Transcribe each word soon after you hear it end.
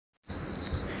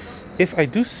If I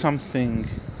do something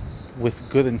with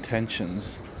good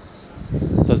intentions,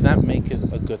 does that make it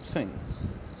a good thing?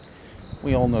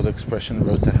 We all know the expression, the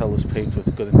road to hell is paved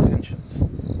with good intentions.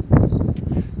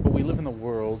 But we live in a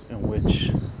world in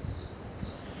which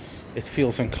it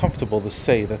feels uncomfortable to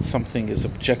say that something is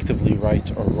objectively right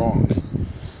or wrong.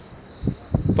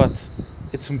 But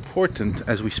it's important,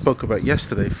 as we spoke about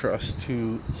yesterday, for us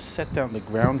to set down the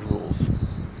ground rules.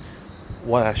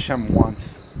 What Hashem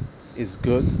wants is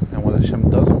good, and what Hashem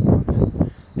doesn't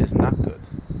want is not good.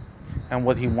 And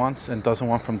what He wants and doesn't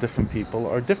want from different people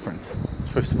are different.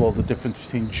 First of all, the difference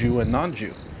between Jew and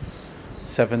non-Jew.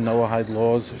 7 Noahide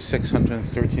laws,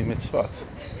 613 mitzvot.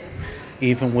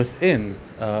 Even within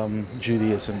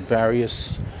Judaism,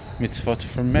 various mitzvot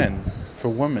for men, for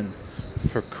women,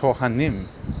 for kohanim.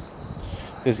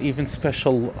 There's even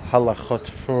special halachot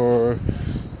for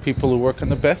people who work on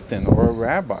the Beth Din, or a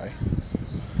rabbi,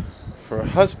 for a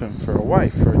husband, for a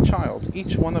wife, for a child.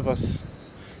 Each one of us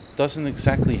doesn't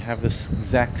exactly have this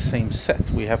exact same set.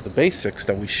 We have the basics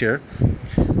that we share,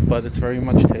 but it's very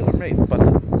much tailor-made.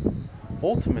 But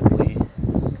ultimately,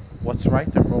 what's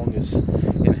right and wrong is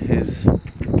in His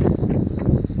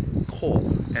call,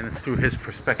 and it's through His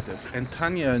perspective. And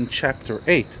Tanya, in chapter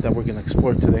 8, that we're going to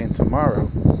explore today and tomorrow,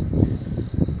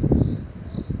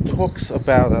 talks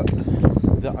about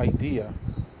the idea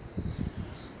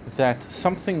that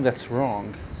something that's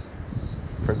wrong,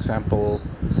 for example,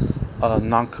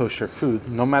 non-kosher food,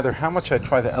 no matter how much I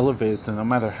try to elevate it and no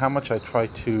matter how much I try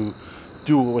to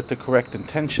do it with the correct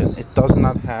intention, it does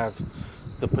not have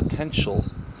the potential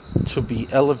to be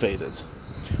elevated.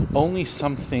 Only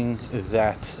something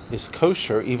that is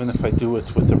kosher, even if I do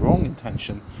it with the wrong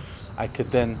intention, I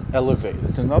could then elevate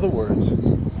it. In other words,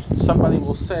 somebody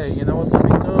will say, you know what, let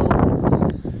me go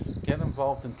get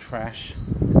involved in trash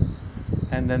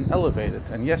and then elevate it.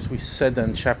 And yes, we said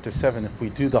in chapter 7, if we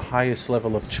do the highest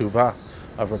level of tshuva,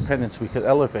 of repentance, we could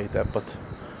elevate that. But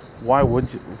why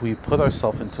would we put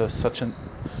ourselves into such a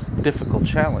difficult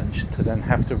challenge to then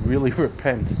have to really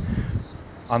repent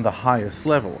on the highest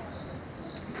level?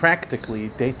 Practically,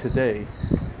 day to day,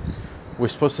 we're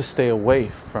supposed to stay away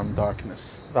from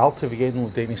darkness.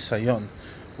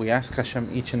 We ask Hashem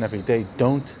each and every day,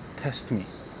 don't test me.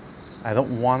 I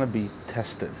don't want to be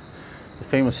tested. The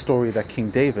famous story that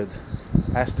King David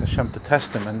asked Hashem to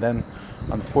test him, and then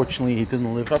unfortunately he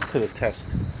didn't live up to the test,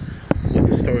 with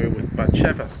the story with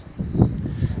Bathsheba.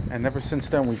 And ever since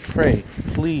then we pray,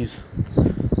 please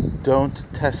don't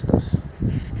test us.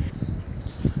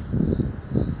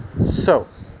 So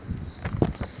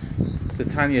the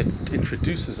Tanya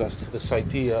introduces us to this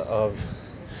idea of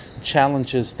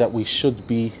challenges that we should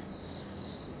be,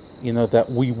 that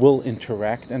we will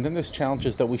interact, and then there's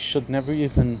challenges that we should never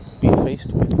even be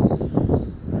faced with.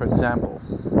 For example,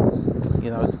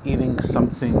 eating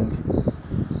something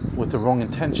with the wrong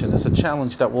intention is a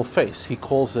challenge that we'll face. He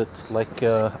calls it like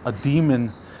a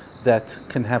demon that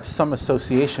can have some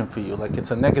association for you, like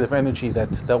it's a negative energy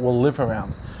that will live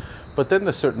around. But then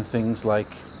there's certain things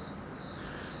like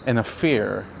an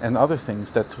affair and other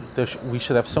things that we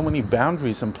should have so many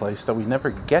boundaries in place that we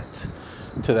never get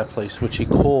to that place, which he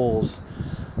calls,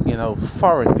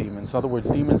 foreign demons. In other words,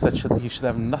 demons that you should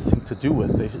have nothing to do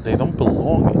with. They don't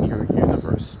belong in your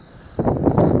universe.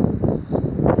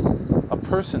 A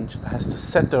person has to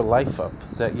set their life up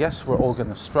that, yes, we're all going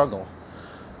to struggle,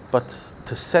 but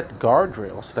to set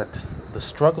guardrails that the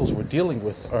struggles we're dealing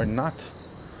with are not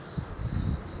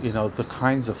the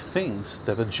kinds of things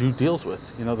that a Jew deals with.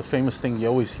 The famous thing you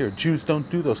always hear, Jews don't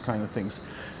do those kind of things.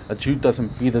 A Jew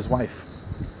doesn't beat his wife.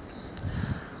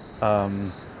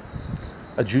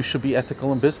 A Jew should be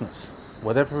ethical in business.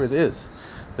 Whatever it is,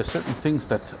 there's certain things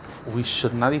that we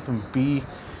should not even be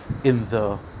in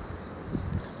the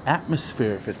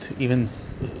atmosphere of it, even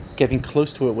getting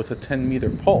close to it with a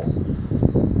 10-meter pole.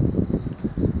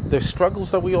 There's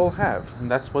struggles that we all have,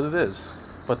 and that's what it is.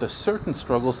 But there's certain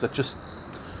struggles that just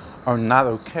are not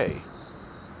okay.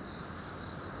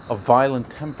 A violent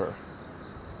temper,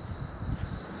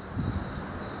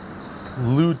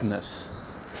 lewdness,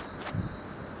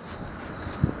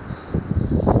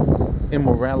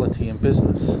 immorality in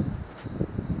business,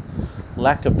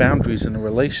 lack of boundaries in a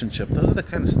relationship. Those are the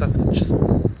kind of stuff that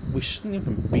we shouldn't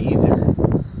even be there.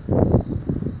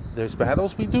 There's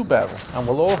battles, we do battle, and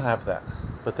we'll all have that.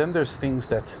 But then there's things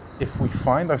that if we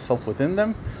find ourselves within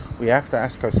them, we have to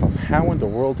ask ourselves, how in the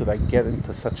world did I get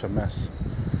into such a mess?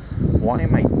 Why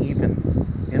am I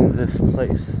even in this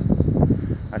place?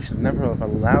 I should never have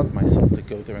allowed myself to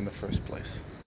go there in the first place.